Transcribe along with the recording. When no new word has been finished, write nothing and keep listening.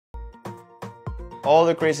All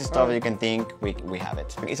the crazy stuff you can think, we have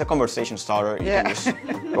it. It's a conversation starter. You can just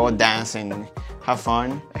go dance and have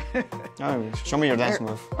fun. Oh, show me your dance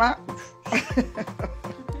move.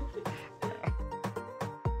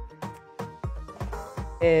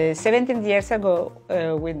 17 years ago,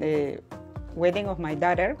 with the wedding of my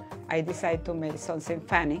daughter, I decided to make something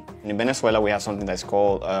funny. In Venezuela, we have something that's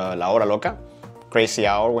called La Hora Loca, crazy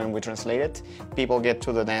hour when we translate it. People get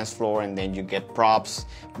to the dance floor and then you get props.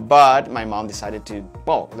 But my mom decided to,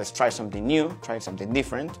 well, let's try something new, try something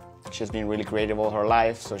different. She's been really creative all her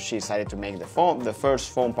life, so she decided to make the first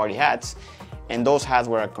foam party hats. And those hats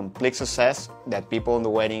were a complete success that people in the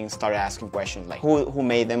wedding started asking questions like who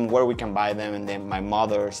made them, where we can buy them, and then my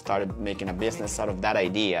mother started making a business out of that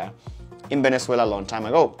idea in Venezuela a long time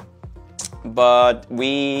ago. But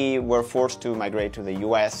we were forced to migrate to the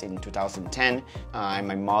US in 2010, and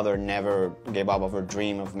my mother never gave up of her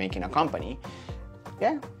dream of making a company.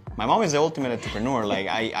 Yeah. My mom is the ultimate entrepreneur. Like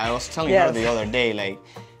I was telling her the other day, like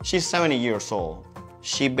she's 70 years old.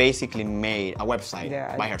 She basically made a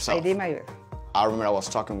website by herself. I did my I remember I was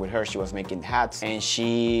talking with her, she was making hats, and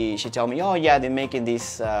she told me, oh yeah, they're making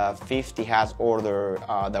this 50 hats order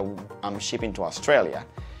that I'm shipping to Australia.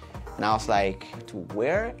 And I was like, to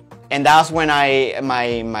where? And that's when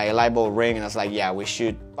my light bulb rang, and I was like, yeah,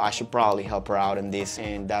 I should probably help her out in this.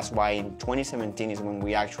 And that's why in 2017 is when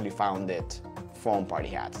we actually founded Foam Party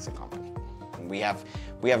Hats as a company. And we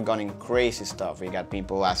have gone in crazy stuff. We got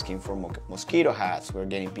people asking for mosquito hats. We're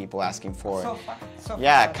getting people asking for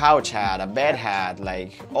sofa couch hat, a bed hat,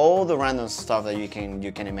 like all the random stuff that you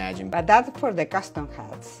can imagine. But that's for the custom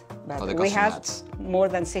hats. But we have more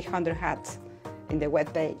than 600 hats in the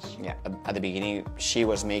web page. Yeah, at the beginning she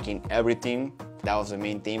was making everything. That was the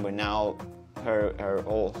main thing. But now her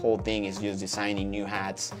whole thing is just designing new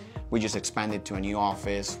hats. We just expanded to a new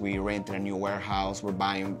office, we rented a new warehouse, we're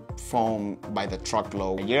buying foam by the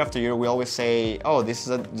truckload. Year after year we always say, oh, this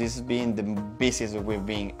has been the busiest that we've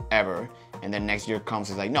been ever. And then next year comes,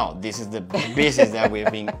 it's like, no, this is the busiest that we've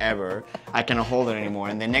been ever. I cannot hold it anymore.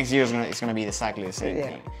 And then next year it's gonna be exactly the same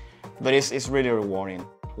thing. But it's really rewarding.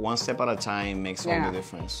 One step at a time makes all the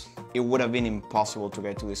difference. It would have been impossible to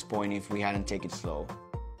get to this point if we hadn't taken it slow.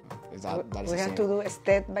 We have to do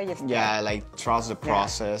step by step. Yeah, like trust the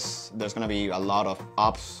process. There's gonna be a lot of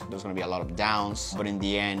ups, there's gonna be a lot of downs, but in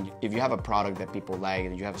the end, if you have a product that people like,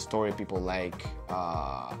 you have a story people like,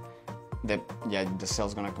 the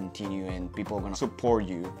sales gonna continue and people are gonna support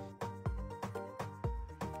you.